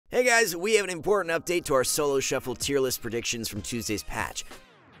Hey guys, we have an important update to our solo shuffle tier list predictions from Tuesday's patch.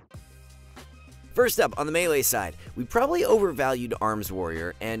 First up, on the melee side, we probably overvalued Arms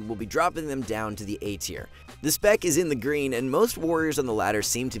Warrior and will be dropping them down to the A tier. The spec is in the green and most warriors on the ladder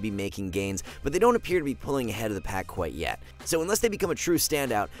seem to be making gains, but they don't appear to be pulling ahead of the pack quite yet. So unless they become a true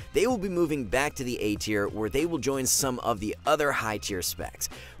standout, they will be moving back to the A tier where they will join some of the other high tier specs.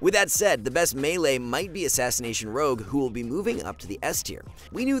 With that said, the best melee might be Assassination Rogue, who will be moving up to the S tier.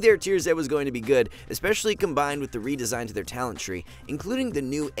 We knew their tier set was going to be good, especially combined with the redesign to their talent tree, including the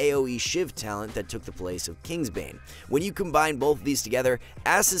new AoE Shiv talent that took the place of Kingsbane. When you combine both of these together,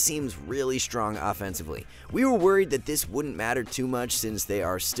 Assa seems really strong offensively. We were worried that this wouldn't matter too much since they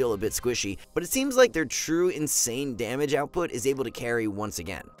are still a bit squishy, but it seems like their true insane damage output is able to carry once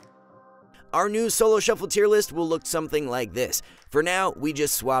again. Our new solo shuffle tier list will look something like this. For now, we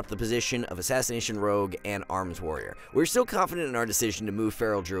just swapped the position of Assassination Rogue and Arms Warrior. We're still confident in our decision to move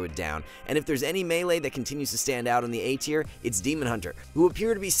Feral Druid down, and if there's any melee that continues to stand out in the A tier, it's Demon Hunter, who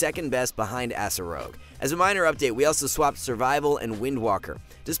appear to be second best behind Assa Rogue. As a minor update, we also swapped Survival and Windwalker.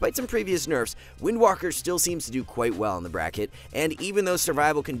 Despite some previous nerfs, Windwalker still seems to do quite well in the bracket, and even though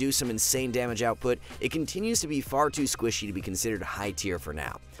Survival can do some insane damage output, it continues to be far too squishy to be considered high tier for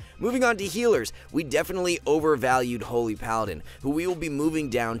now. Moving on to healers, we definitely overvalued Holy Paladin, who we will be moving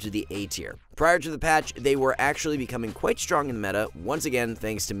down to the A tier. Prior to the patch, they were actually becoming quite strong in the meta, once again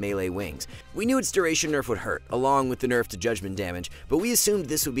thanks to melee wings. We knew its duration nerf would hurt, along with the nerf to judgment damage, but we assumed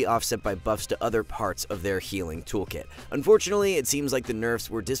this would be offset by buffs to other parts of their healing toolkit. Unfortunately, it seems like the nerfs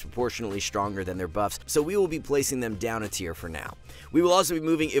were disproportionately stronger than their buffs, so we will be placing them down a tier for now. We will also be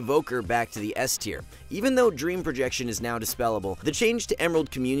moving Evoker back to the S tier. Even though Dream Projection is now dispellable, the change to Emerald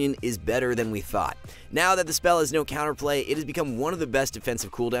Communion is better than we thought. Now that the spell has no counterplay, it has become one of the best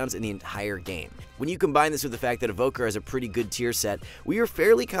defensive cooldowns in the entire game. When you combine this with the fact that Evoker has a pretty good tier set, we are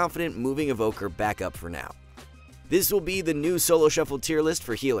fairly confident moving Evoker back up for now. This will be the new solo shuffle tier list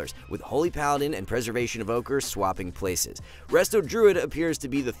for healers, with Holy Paladin and Preservation Evoker swapping places. Resto Druid appears to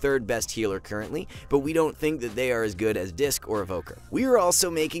be the third best healer currently, but we don't think that they are as good as Disc or Evoker. We are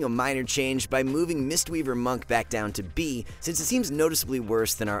also making a minor change by moving Mistweaver Monk back down to B, since it seems noticeably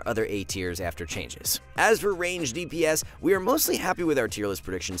worse than our other A tiers after changes. As for range DPS, we are mostly happy with our tier list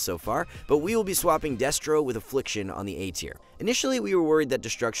predictions so far, but we will be swapping Destro with Affliction on the A tier. Initially, we were worried that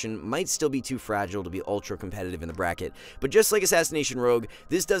Destruction might still be too fragile to be ultra competitive in the bracket, but just like Assassination Rogue,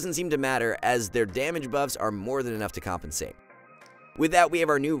 this doesn't seem to matter as their damage buffs are more than enough to compensate. With that, we have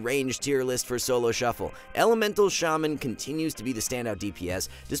our new range tier list for solo shuffle. Elemental Shaman continues to be the standout DPS,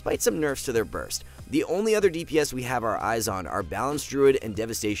 despite some nerfs to their burst. The only other DPS we have our eyes on are Balanced Druid and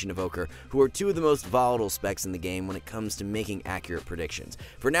Devastation Evoker, who are two of the most volatile specs in the game when it comes to making accurate predictions.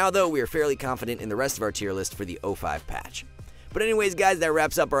 For now though, we are fairly confident in the rest of our tier list for the 05 patch. But anyways guys, that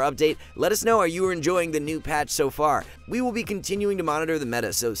wraps up our update. Let us know, are you enjoying the new patch so far? We will be continuing to monitor the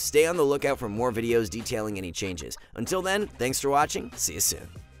meta, so stay on the lookout for more videos detailing any changes. Until then, thanks for watching, see you soon.